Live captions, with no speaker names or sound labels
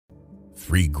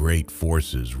Three great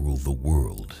forces rule the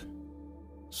world: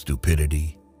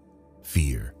 stupidity,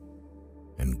 fear,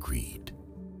 and greed.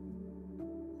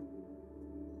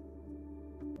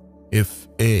 If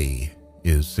A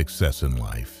is success in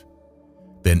life,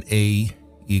 then A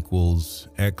equals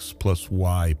X plus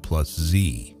Y plus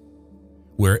Z,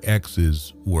 where X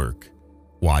is work,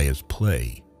 Y is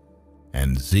play,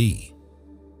 and Z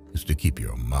is to keep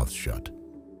your mouth shut.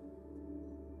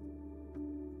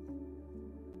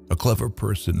 A clever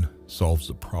person solves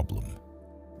a problem.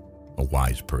 A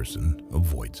wise person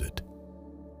avoids it.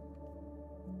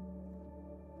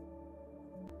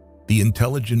 The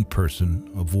intelligent person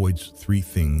avoids three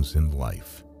things in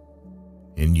life: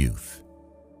 in youth,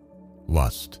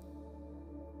 lust;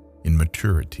 in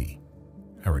maturity,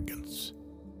 arrogance;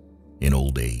 in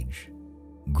old age,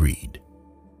 greed.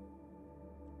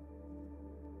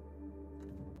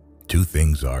 Two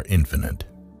things are infinite: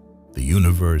 the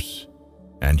universe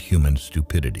and human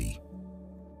stupidity,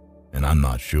 and I'm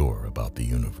not sure about the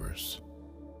universe.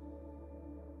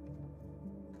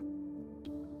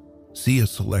 See a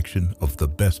selection of the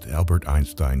best Albert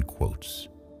Einstein quotes.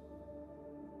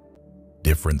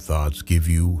 Different thoughts give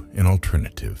you an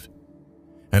alternative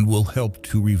and will help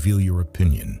to reveal your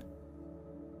opinion.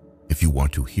 If you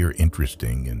want to hear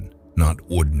interesting and not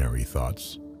ordinary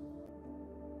thoughts,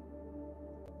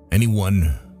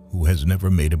 anyone who has never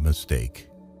made a mistake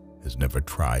has never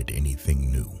tried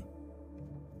anything new.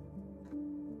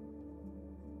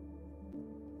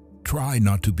 Try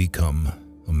not to become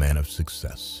a man of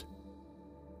success.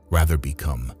 Rather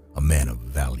become a man of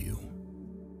value.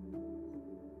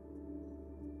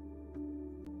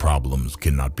 Problems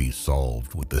cannot be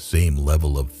solved with the same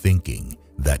level of thinking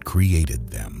that created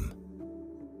them.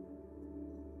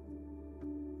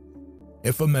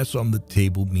 If a mess on the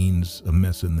table means a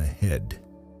mess in the head,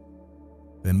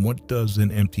 then what does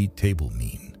an empty table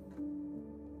mean?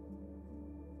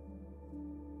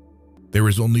 There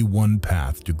is only one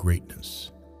path to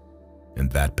greatness,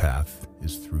 and that path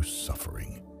is through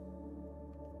suffering.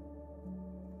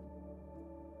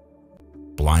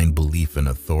 Blind belief in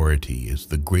authority is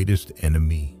the greatest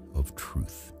enemy of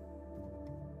truth.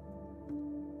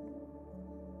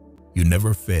 You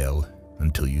never fail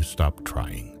until you stop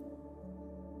trying.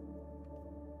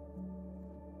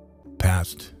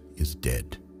 Past is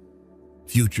dead.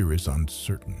 Future is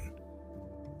uncertain.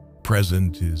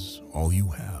 Present is all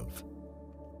you have.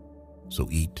 So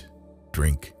eat,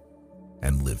 drink,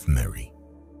 and live merry.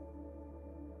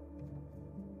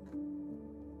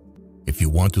 If you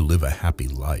want to live a happy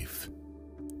life,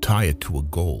 tie it to a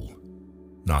goal,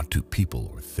 not to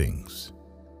people or things.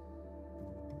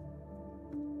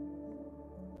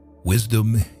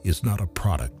 Wisdom is not a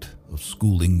product of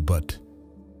schooling, but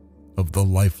of the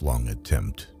lifelong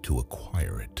attempt to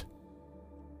acquire it.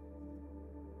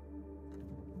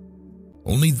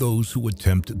 Only those who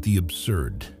attempt the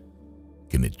absurd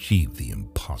can achieve the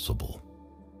impossible.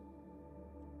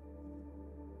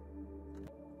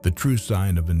 The true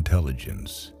sign of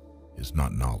intelligence is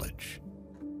not knowledge,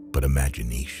 but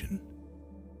imagination.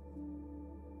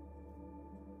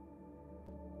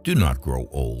 Do not grow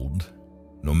old,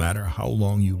 no matter how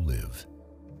long you live.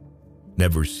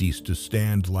 Never cease to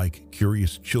stand like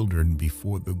curious children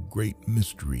before the great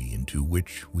mystery into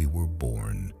which we were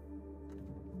born.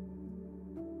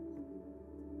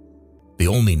 The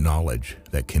only knowledge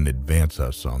that can advance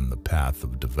us on the path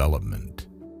of development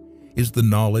is the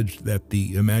knowledge that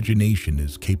the imagination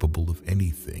is capable of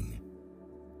anything,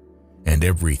 and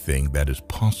everything that is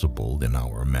possible in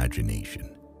our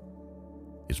imagination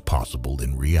is possible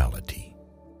in reality.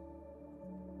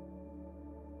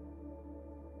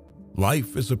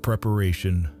 Life is a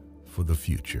preparation for the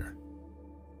future,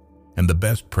 and the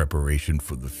best preparation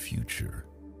for the future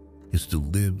is to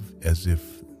live as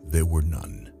if there were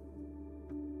none.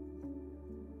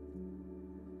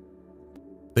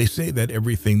 They say that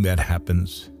everything that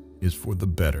happens is for the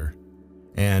better,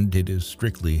 and it is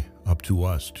strictly up to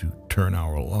us to turn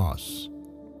our loss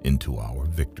into our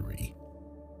victory.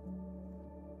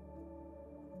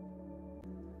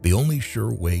 The only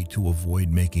sure way to avoid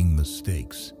making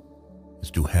mistakes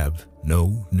is to have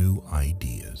no new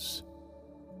ideas.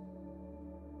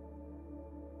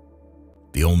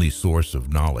 The only source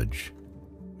of knowledge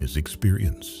is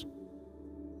experience.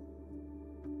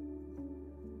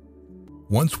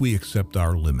 Once we accept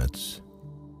our limits,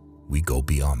 we go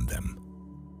beyond them.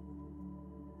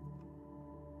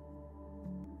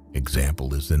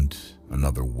 Example isn't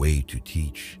another way to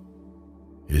teach.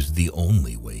 It is the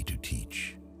only way to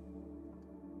teach.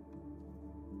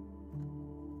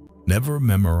 Never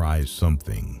memorize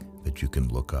something that you can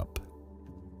look up.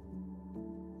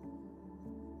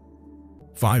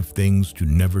 5 things to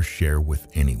never share with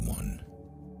anyone: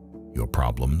 your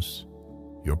problems,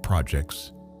 your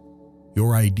projects,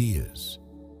 your ideas,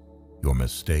 your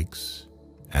mistakes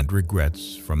and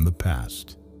regrets from the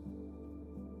past,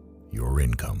 your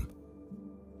income.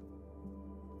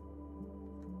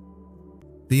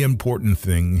 The important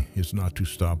thing is not to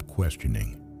stop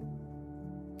questioning.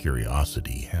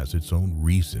 Curiosity has its own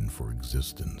reason for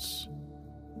existence.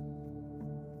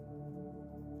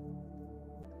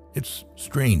 It's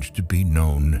strange to be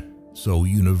known so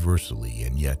universally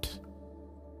and yet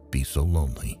be so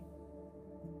lonely.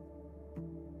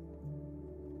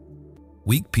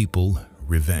 Weak people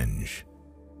revenge.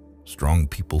 Strong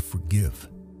people forgive.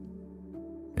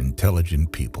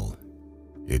 Intelligent people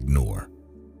ignore.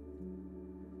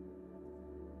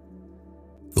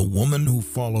 The woman who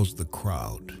follows the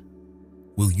crowd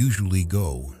will usually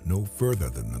go no further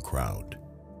than the crowd.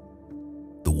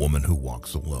 The woman who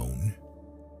walks alone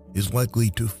is likely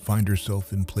to find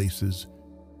herself in places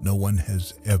no one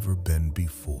has ever been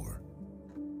before.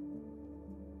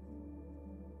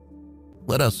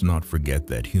 Let us not forget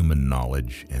that human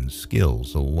knowledge and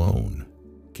skills alone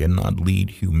cannot lead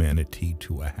humanity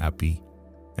to a happy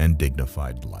and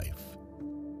dignified life.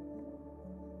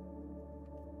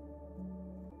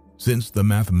 Since the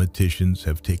mathematicians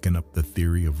have taken up the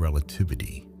theory of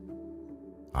relativity,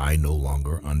 I no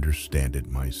longer understand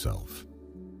it myself.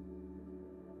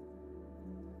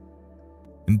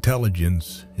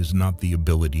 Intelligence is not the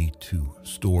ability to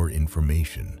store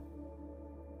information,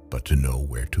 but to know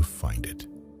where to find it.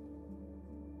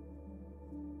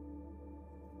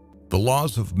 The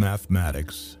laws of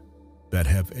mathematics that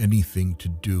have anything to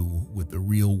do with the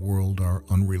real world are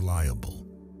unreliable,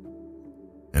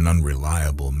 and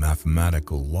unreliable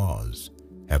mathematical laws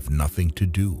have nothing to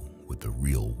do with the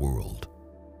real world.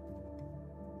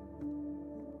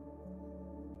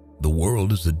 The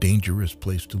world is a dangerous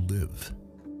place to live,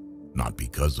 not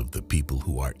because of the people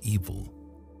who are evil,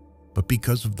 but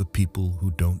because of the people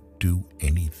who don't do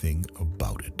anything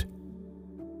about it.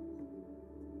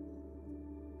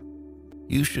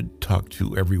 You should talk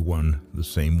to everyone the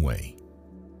same way,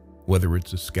 whether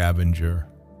it's a scavenger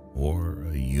or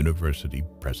a university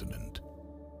president.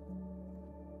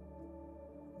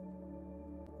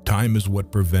 Time is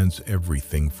what prevents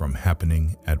everything from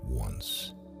happening at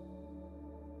once.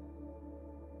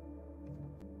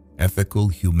 Ethical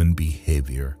human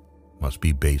behavior must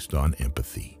be based on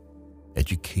empathy,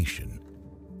 education,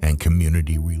 and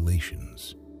community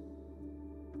relations.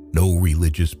 No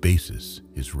religious basis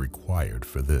is required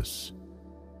for this.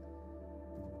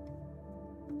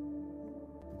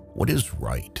 What is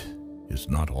right is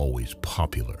not always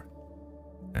popular,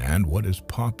 and what is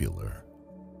popular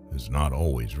is not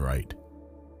always right.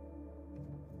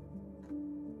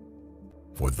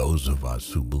 For those of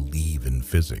us who believe in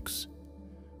physics,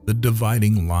 the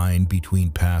dividing line between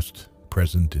past,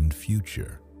 present, and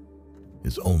future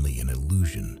is only an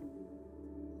illusion,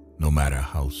 no matter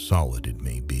how solid it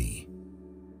may be.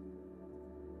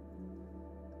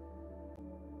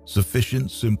 Sufficient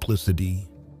simplicity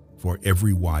for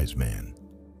every wise man,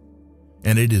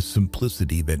 and it is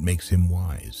simplicity that makes him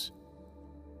wise.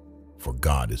 For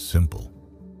God is simple,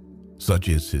 such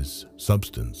is his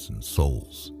substance and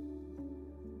souls.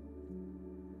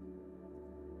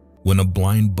 When a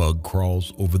blind bug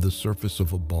crawls over the surface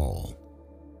of a ball,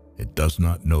 it does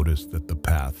not notice that the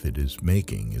path it is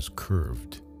making is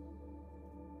curved.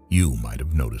 You might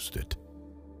have noticed it.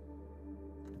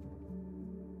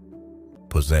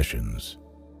 Possessions,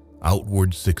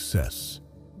 outward success,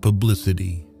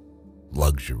 publicity,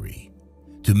 luxury.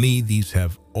 To me, these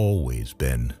have always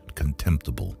been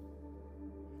contemptible.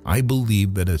 I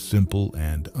believe that a simple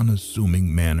and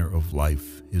unassuming manner of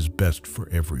life is best for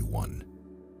everyone,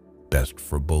 best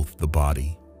for both the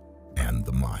body and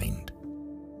the mind.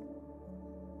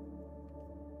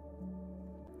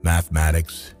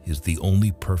 Mathematics is the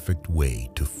only perfect way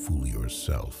to fool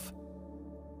yourself.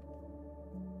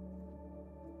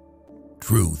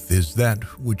 Truth is that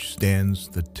which stands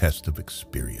the test of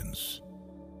experience.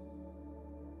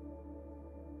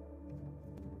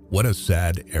 What a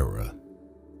sad era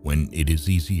when it is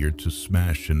easier to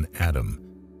smash an atom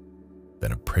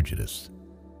than a prejudice.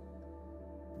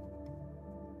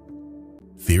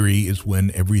 Theory is when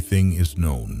everything is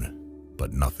known,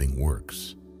 but nothing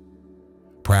works.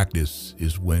 Practice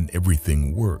is when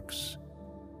everything works,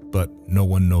 but no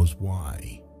one knows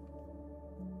why.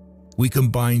 We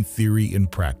combine theory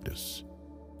and practice.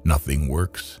 Nothing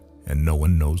works, and no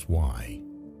one knows why.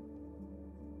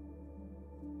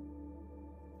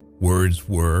 Words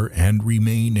were and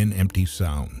remain an empty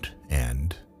sound,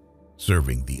 and,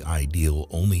 serving the ideal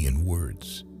only in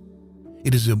words,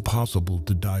 It is impossible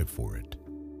to die for it.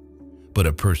 But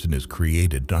a person is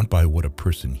created not by what a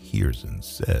person hears and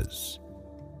says,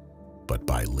 but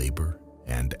by labor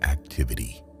and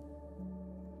activity.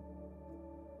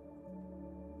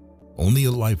 Only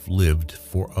a life lived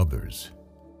for others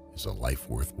is a life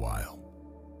worthwhile.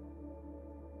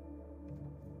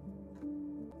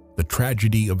 The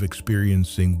tragedy of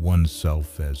experiencing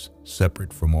oneself as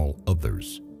separate from all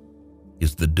others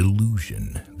is the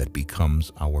delusion that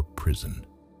becomes our prison.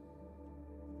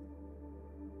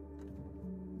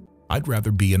 I'd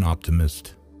rather be an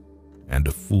optimist and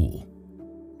a fool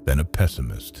than a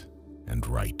pessimist and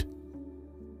right.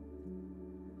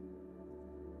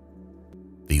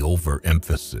 The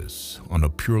overemphasis on a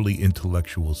purely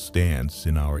intellectual stance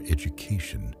in our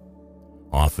education,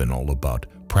 often all about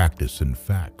practice and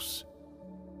facts,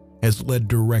 has led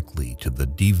directly to the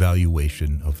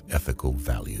devaluation of ethical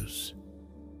values.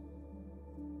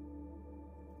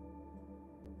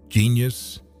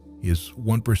 Genius is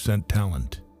 1%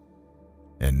 talent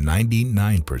and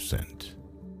 99%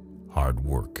 hard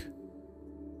work.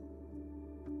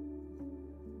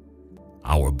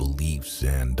 Our beliefs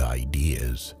and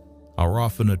ideas are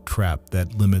often a trap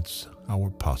that limits our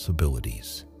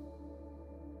possibilities.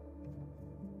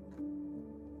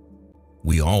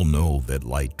 We all know that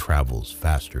light travels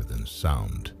faster than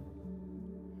sound.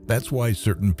 That's why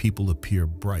certain people appear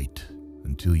bright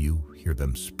until you hear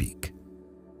them speak.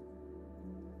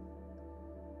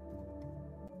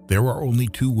 There are only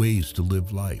two ways to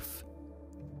live life.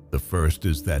 The first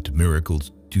is that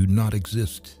miracles do not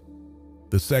exist.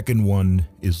 The second one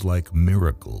is like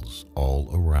miracles all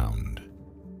around.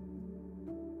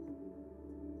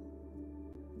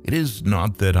 It is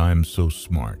not that I'm so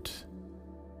smart,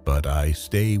 but I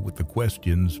stay with the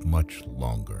questions much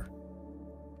longer.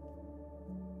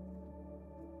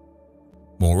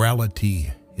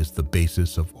 Morality is the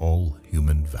basis of all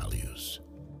human values.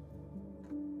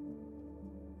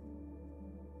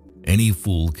 Any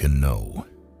fool can know.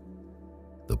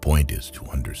 The point is to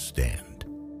understand.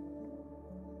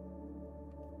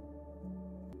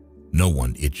 No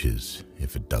one itches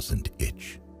if it doesn't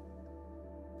itch.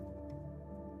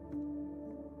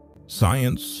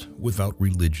 Science without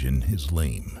religion is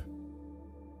lame.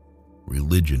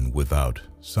 Religion without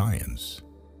science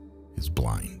is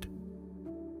blind.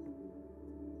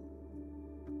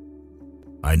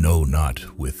 I know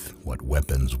not with what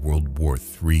weapons World War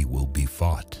III will be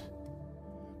fought,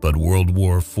 but World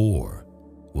War IV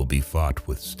will be fought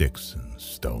with sticks and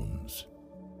stones.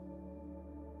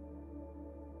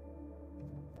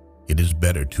 It is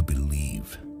better to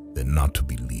believe than not to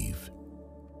believe,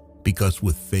 because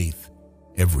with faith,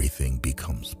 everything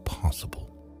becomes possible.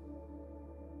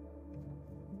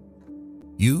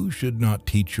 You should not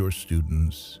teach your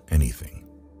students anything.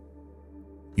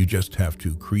 You just have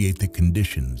to create the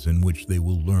conditions in which they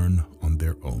will learn on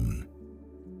their own.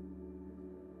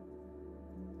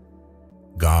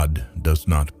 God does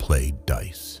not play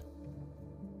dice.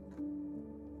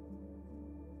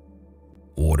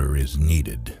 Order is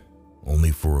needed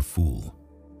only for a fool.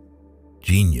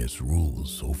 Genius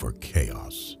rules over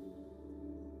chaos.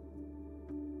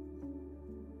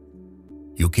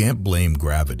 You can't blame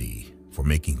gravity for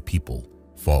making people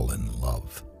fall in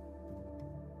love.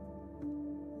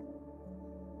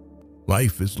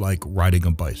 Life is like riding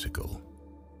a bicycle.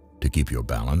 To keep your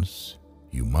balance,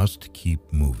 you must keep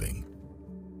moving.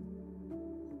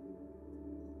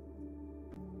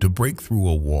 To break through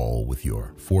a wall with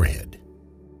your forehead,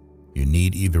 you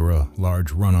need either a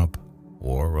large run-up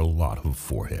or a lot of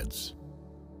foreheads.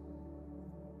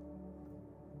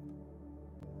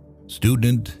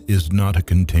 Student is not a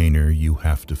container you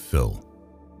have to fill,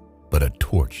 but a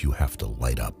torch you have to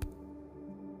light up.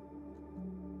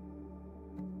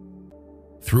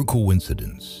 Through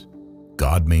coincidence,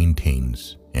 God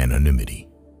maintains anonymity.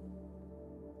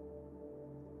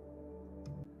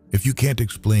 If you can't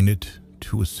explain it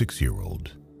to a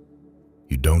 6-year-old,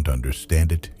 you don't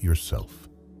understand it yourself.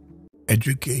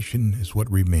 Education is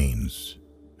what remains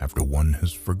after one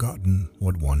has forgotten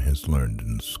what one has learned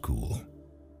in school.